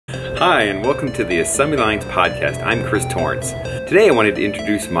Hi, and welcome to the Assembly Lines Podcast. I'm Chris Torrance. Today I wanted to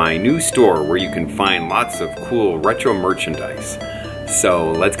introduce my new store where you can find lots of cool retro merchandise.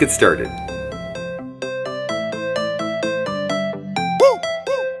 So let's get started.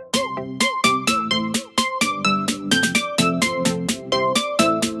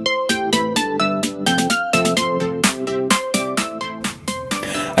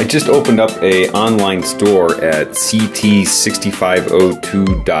 I just opened up an online store at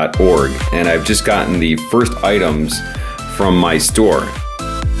ct6502.org, and I've just gotten the first items from my store.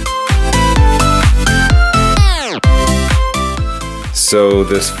 So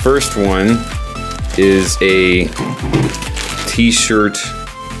this first one is a t-shirt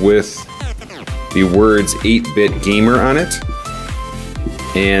with the words 8-Bit Gamer on it,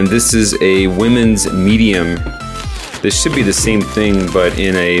 and this is a women's medium. This should be the same thing, but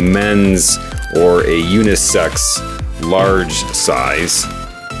in a men's or a unisex large size.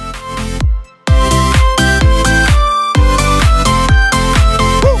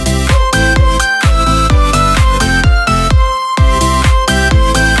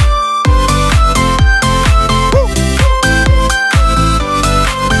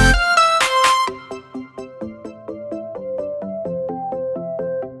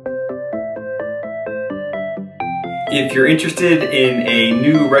 If you're interested in a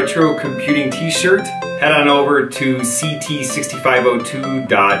new retro computing t-shirt, head on over to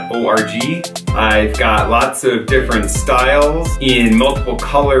ct6502.org. I've got lots of different styles in multiple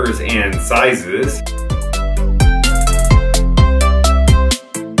colors and sizes.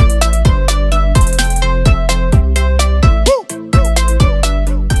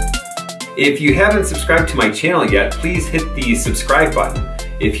 If you haven't subscribed to my channel yet, please hit the subscribe button.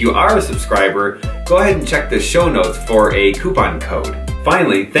 If you are a subscriber, go ahead and check the show notes for a coupon code.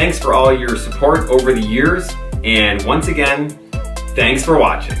 Finally, thanks for all your support over the years, and once again, thanks for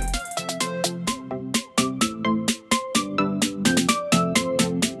watching.